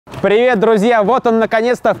Привет, друзья! Вот он,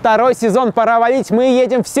 наконец-то, второй сезон «Пора валить». Мы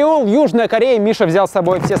едем в Сеул, Южная Корея. Миша взял с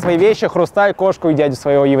собой все свои вещи, хрусталь, кошку и дядю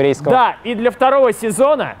своего еврейского. Да, и для второго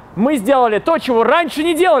сезона мы сделали то, чего раньше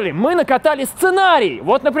не делали. Мы накатали сценарий.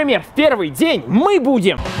 Вот, например, в первый день мы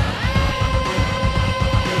будем...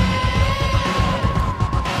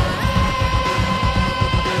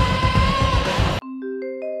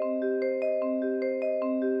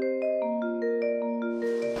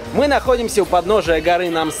 Мы находимся у подножия горы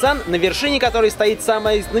Намсан, на вершине которой стоит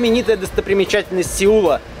самая знаменитая достопримечательность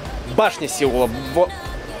Сеула – башня Сеула.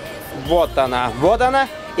 Вот она.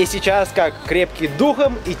 И сейчас, как крепкий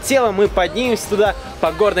духом и телом, мы поднимемся туда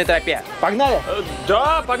по горной тропе. Погнали?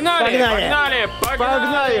 Да, погнали!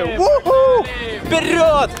 Погнали!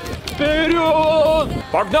 Вперед! Вперед!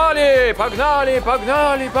 Погнали!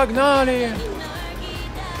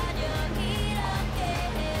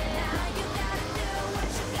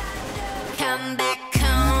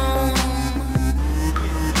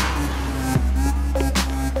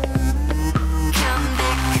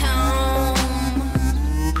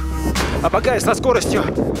 А пока я со скоростью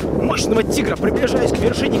мощного тигра приближаюсь к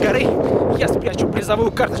вершине горы, я спрячу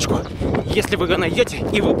призовую карточку. Если вы ее найдете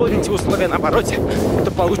и выполните условия на обороте,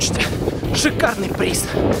 то получите шикарный приз.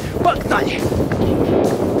 Погнали!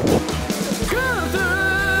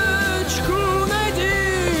 Карточку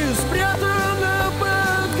найди, спрятана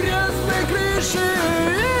под грязной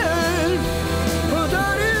крышей.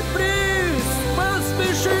 Подари приз,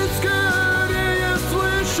 поспеши скорее,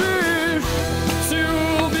 слышишь?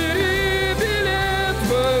 Сеул, бери билет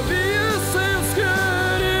в авиасейл,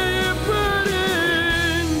 скорее, парень.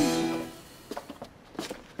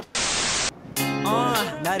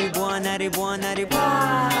 나를 보아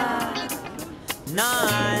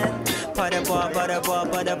난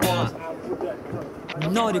바라봐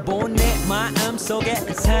너를 본 내 마음속에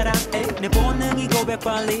사랑해 내 본능이 고백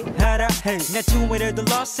빨리 하라 해 내 주위를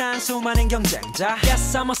둘러싼 수많은 경쟁자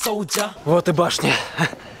Yes, I'm a soldier. Вот и башня.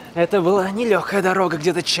 Это была нелегкая дорога,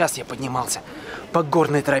 где-то час я поднимался по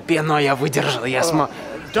горной тропе, но я выдержал, я смог.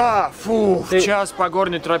 Да, фу, в час по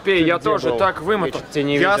горной тропе я тоже был? так вымотал. Я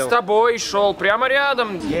не Я видел. с тобой шел прямо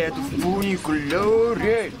рядом. Еду в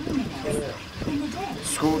фуникулёре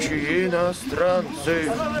с кучей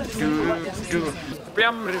иностранцев.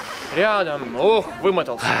 Прям рядом. Ох,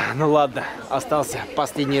 вымотался. Ну ладно, остался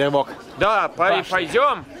последний рывок. Да,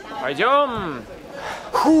 пойдем.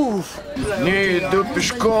 Хуф, не иду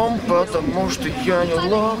пешком, потому что я не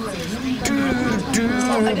лох.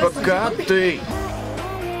 Богатый.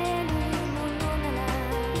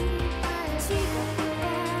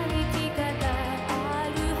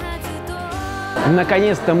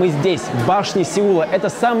 Наконец-то мы здесь, башня Сеула. Это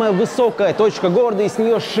самая высокая точка города, и с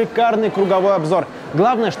нее шикарный круговой обзор.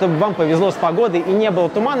 Главное, чтобы вам повезло с погодой и не было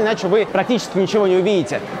тумана, иначе вы практически ничего не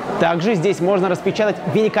увидите. Также здесь можно распечатать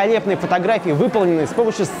великолепные фотографии, выполненные с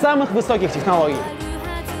помощью самых высоких технологий.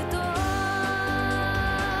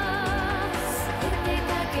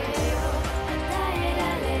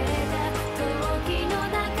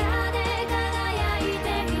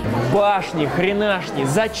 Башни, хренашни,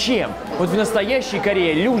 зачем? Вот в настоящей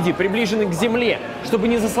Корее люди приближены к земле, чтобы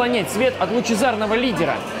не заслонять свет от лучезарного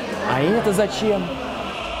лидера. А это зачем?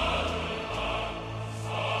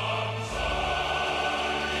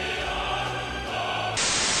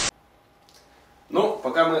 Ну,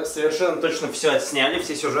 пока мы совершенно точно все отсняли,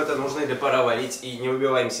 все сюжеты нужны для «Пора валить» и не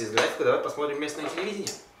выбиваемся из графика, давай посмотрим местное телевидение.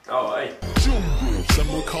 Давай.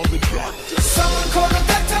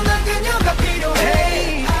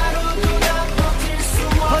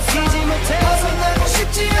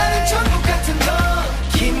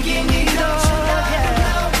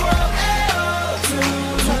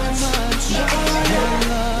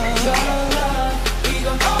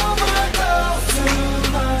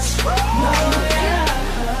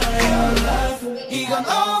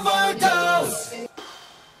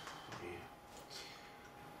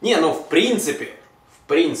 Не, ну в принципе,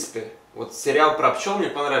 вот сериал про пчел мне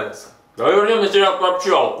понравился. Давай вернем на сериал про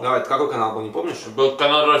пчел. Давай, это какой канал был, не помнишь? Был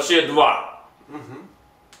канал «Россия-2». Угу.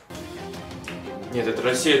 Нет, это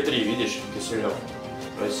 «Россия-3», видишь, Киселев.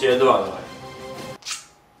 «Россия-2» давай.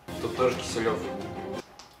 Тут тоже Киселев.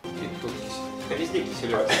 И тут Киселев. Везде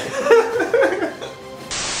Киселев.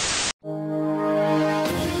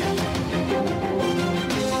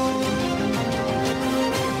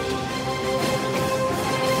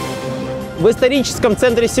 В историческом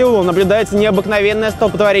центре Сеула наблюдается необыкновенное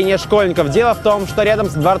столпотворение школьников. Дело в том, что рядом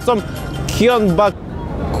с дворцом Кёнбак...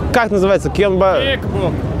 Как называется?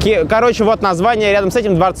 Короче, вот название. Рядом с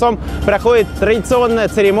этим дворцом проходит традиционная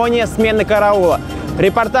церемония смены караула.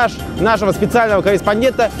 Репортаж нашего специального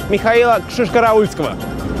корреспондента Михаила Кшишкараульского.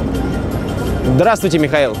 Здравствуйте,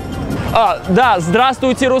 Михаил. Да,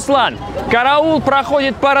 здравствуйте, Руслан. Караул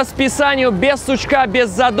проходит по расписанию без сучка, без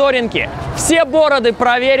задоринки. Все бороды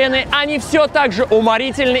проверены, они все так же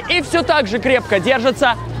уморительны и все так же крепко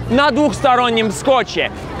держатся на двухстороннем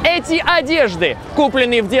скотче. Эти одежды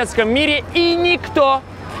куплены в детском мире, и никто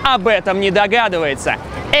об этом не догадывается.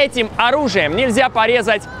 Этим оружием нельзя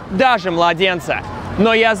порезать даже младенца.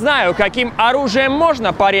 Но я знаю, каким оружием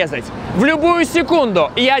можно порезать. В любую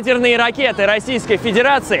секунду ядерные ракеты Российской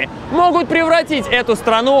Федерации могут превратить эту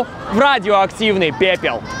страну в радиоактивный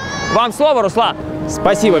пепел. Вам слово, Руслан.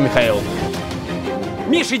 Спасибо, Михаил.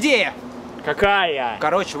 Миш, идея! Какая?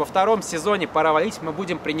 Короче, во втором сезоне «Пора валить» мы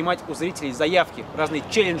будем принимать у зрителей заявки, разные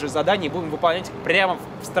челленджи, задания будем выполнять прямо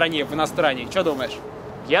в стране, в инострании. Что думаешь?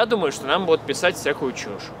 Я думаю, что нам будут писать всякую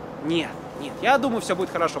чушь. Нет, я думаю, все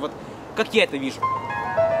будет хорошо. Вот как я это вижу.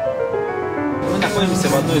 Мы находимся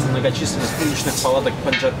в одной из многочисленных уличных палаток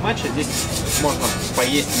Панджаб-матча. Здесь можно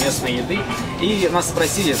поесть местной еды. И нас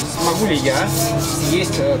спросили, смогу ли я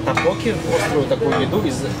съесть тапоки, острую такую еду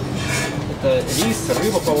из... Это рис,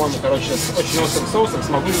 рыба, по-моему, короче, с очень острым соусом.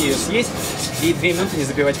 Смогу ли ее съесть и 2 минуты не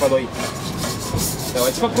запивать водой?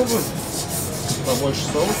 Давайте попробуем. Побольше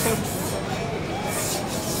соуса.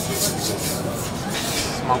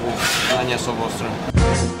 Смогу, она не особо острая.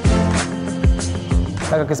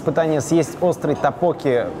 Так как испытание съесть острые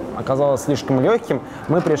тапоки оказалось слишком легким,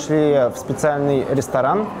 мы пришли в специальный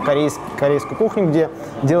ресторан, корейскую кухню, где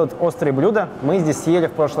делают острые блюда. Мы здесь съели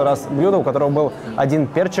в прошлый раз блюдо, у которого был 1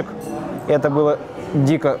 перчик. Это было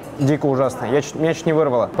дико ужасно. Меня чуть не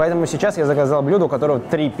вырвало. Поэтому сейчас я заказал блюдо, у которого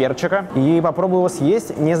 3 перчика. И попробую его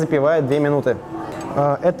съесть, не запивая 2 минуты.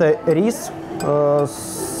 Это рис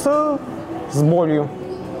с болью.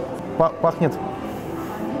 Пахнет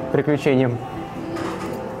приключением.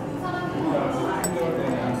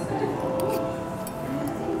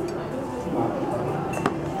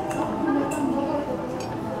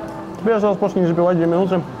 Теперь осталось просто не запивать 2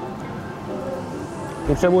 минуты.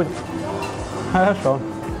 И все будет хорошо.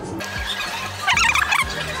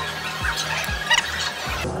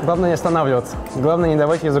 Главное не останавливаться. Главное не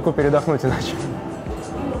давать языку передохнуть иначе.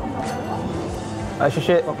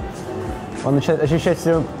 Он начинает ощущать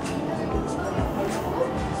всю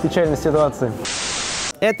печальность ситуации.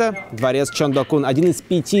 Это дворец Чондокун, один из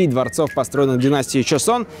 5 дворцов, построенных в династии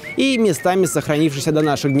Чосон и местами сохранившихся до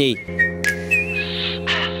наших дней.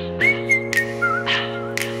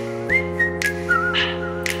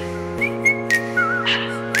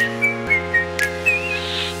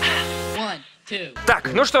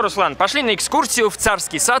 Так, ну что, Руслан, пошли на экскурсию в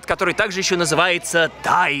царский сад, который также еще называется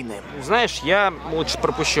тайным. Знаешь, я лучше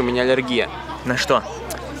пропущу, у меня аллергия. На что?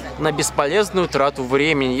 На бесполезную трату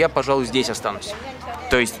времени. Я, пожалуй, здесь останусь.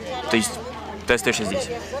 То есть ты остаешься здесь?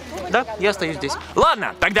 Да, я остаюсь здесь.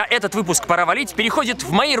 Ладно, тогда этот выпуск «Пора валить» переходит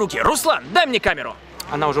в мои руки. Руслан, дай мне камеру.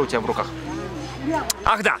 Она уже у тебя в руках.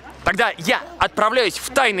 Ах да, тогда я отправляюсь в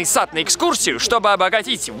тайный сад на экскурсию, чтобы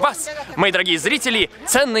обогатить вас, мои дорогие зрители,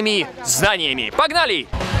 ценными знаниями. Погнали!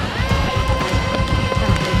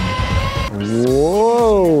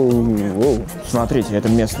 Воу! Смотрите, это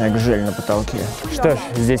местная гжель на потолке. Что ж,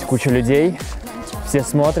 здесь куча людей, все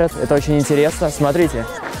смотрят, это очень интересно. Смотрите,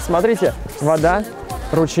 вода,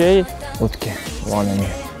 ручей, утки, вон они.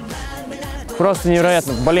 Просто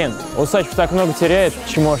невероятно. Блин, Усачев так много теряет,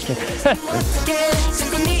 чмошник.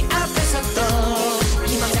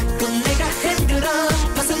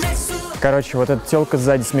 Короче, вот эта тёлка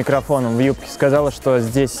сзади с микрофоном в юбке сказала, что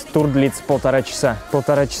здесь тур длится 1,5 часа.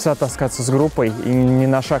 1,5 часа таскаться с группой и ни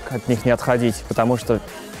на шаг от них не отходить, потому что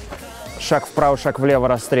шаг вправо, шаг влево,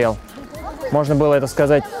 расстрел. Можно было это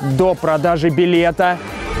сказать до продажи билета.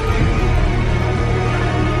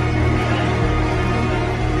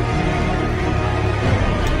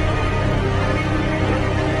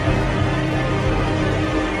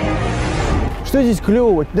 Что здесь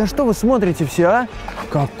клёво? Да что вы смотрите все, а?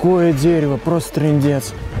 Какое дерево, просто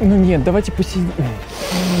трындец. Ну нет, давайте посидим.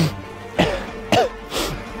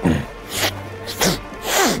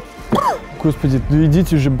 Господи, ну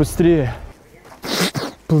идите уже быстрее.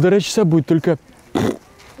 1,5 часа будет только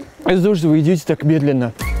из-за того, что вы идете так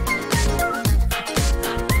медленно.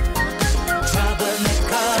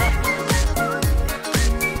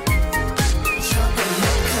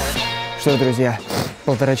 Что ж, друзья,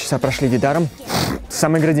 1,5 часа прошли недаром.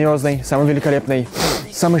 Самый грандиозный, самый великолепный,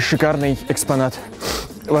 самый шикарный экспонат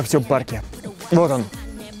во всем парке. Вот он.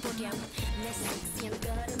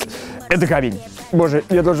 Это камень. Боже,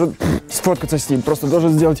 я должен сфоткаться с ним. Просто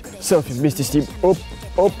должен сделать селфи вместе с ним. Оп,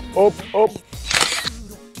 оп, оп, оп.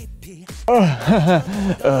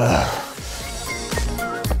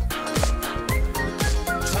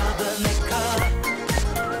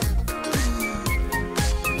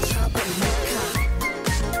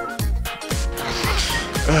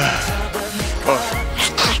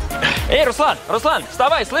 Руслан,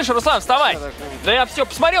 вставай, слышь, Руслан, вставай. Да я все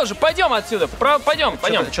посмотрел же, пойдем отсюда, пойдем.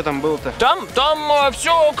 Что там было-то? Там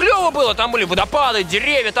все клево было, там были водопады,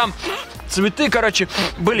 деревья, там цветы, короче,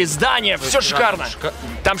 были здания, все шикарно.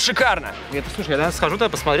 Там шикарно. Слушай, я схожу туда,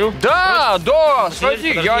 посмотрю. Да,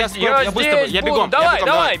 сходи, я здесь буду.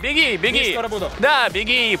 Давай, беги. Да,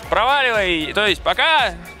 беги, проваливай. То есть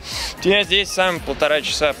пока я здесь сам 1,5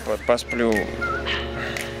 часа посплю.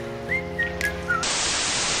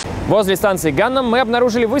 Возле станции Ганнам мы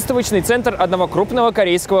обнаружили выставочный центр одного крупного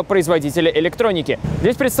корейского производителя электроники.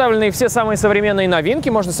 Здесь представлены все самые современные новинки,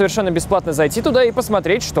 можно совершенно бесплатно зайти туда и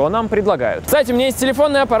посмотреть, что нам предлагают. Кстати, у меня есть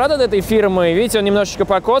телефонный аппарат от этой фирмы, видите, он немножечко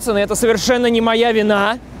покоцанный, это совершенно не моя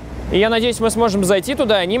вина. И я надеюсь, мы сможем зайти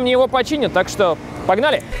туда, они мне его починят, так что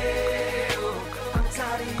погнали!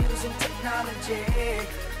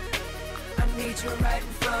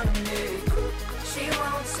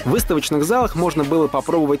 В выставочных залах можно было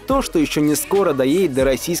попробовать то, что еще не скоро доедет до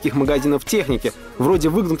российских магазинов техники, вроде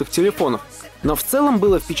выгнутых телефонов. Но в целом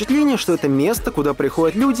было впечатление, что это место, куда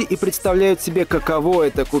приходят люди и представляют себе, каково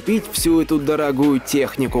это купить всю эту дорогую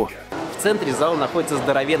технику. В центре зала находится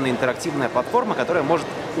здоровенная интерактивная платформа, которая может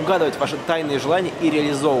угадывать ваши тайные желания и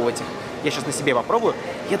реализовывать их. Я сейчас на себе попробую.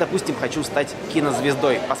 Я, допустим, хочу стать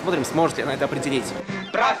кинозвездой. Посмотрим, сможете ли на это определить.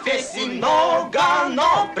 Профессий много,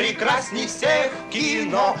 но прекрасней всех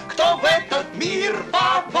кино. Кто в этот мир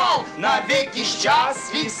попал, навеки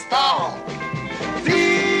счастлив стал.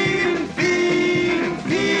 Фильм.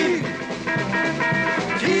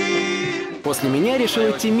 После меня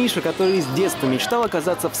решил идти Миша, который с детства мечтал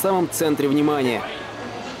оказаться в самом центре внимания.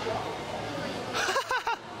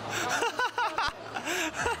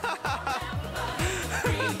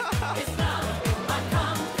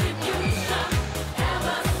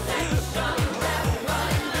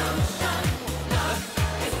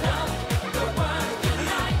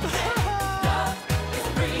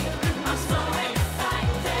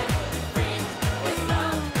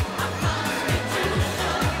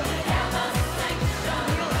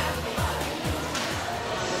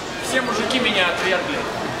 Все мужики меня отвергли.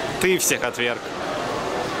 Ты всех отверг.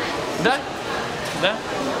 Да?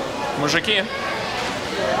 Мужики,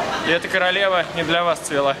 и эта королева не для вас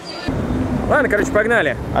цвела. Ладно, короче,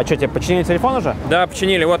 погнали. А что, тебе починили телефон уже? Да,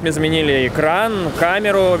 починили. Вот мне заменили экран,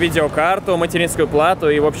 камеру, видеокарту, материнскую плату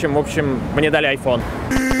и, в общем, мне дали iPhone.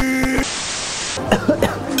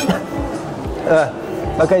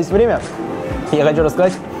 Пока есть время, я хочу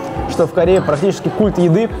рассказать, что в Корее практически культ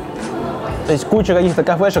еды. То есть куча каких-то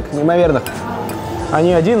кафешек неимоверных.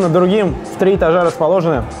 Они один над другим в 3 этажа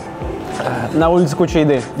расположены. На улице куча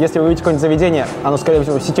еды. Если вы видите какое-нибудь заведение, оно, скорее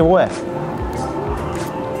всего, сетевое.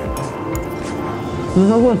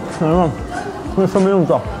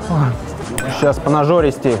 Сейчас по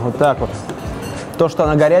нажористей, вот так вот. То, что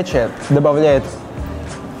она горячая, добавляет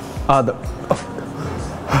ада.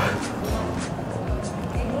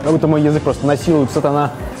 Как будто мой язык просто насилует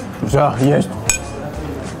сатана. Все, есть.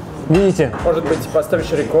 Видите? Может быть,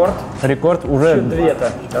 поставишь рекорд? Рекорд уже... Чуть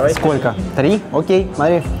 2-то. Давай. Сколько? 3? Окей,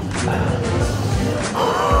 смотри.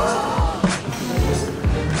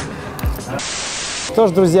 Что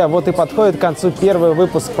ж, друзья, вот и подходит к концу первый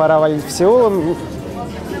выпуск «Пора валить в Сеул».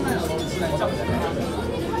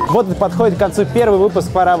 Вот и подходит к концу первый выпуск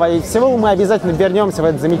 «Пора валить в Сеул». Мы обязательно вернемся в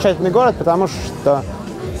этот замечательный город, потому что...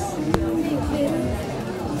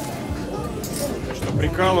 Что,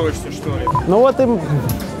 прикалываешься, что ли? Ну вот и...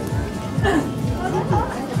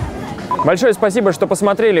 Большое спасибо, что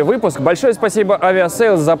посмотрели выпуск. Большое спасибо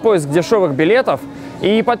Aviasales за поиск дешевых билетов.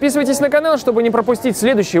 И подписывайтесь на канал, чтобы не пропустить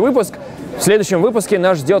следующий выпуск. В следующем выпуске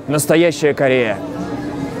нас ждет настоящая Корея.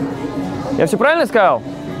 Я все правильно сказал?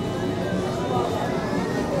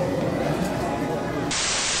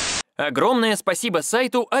 Огромное спасибо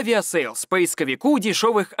сайту Aviasales, поисковику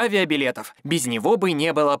дешевых авиабилетов. Без него бы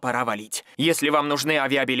не было «Пора валить». Если вам нужны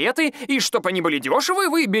авиабилеты, и чтобы они были дешевые,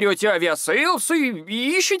 вы берете Aviasales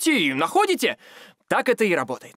и ищете, и находите. Так это и работает.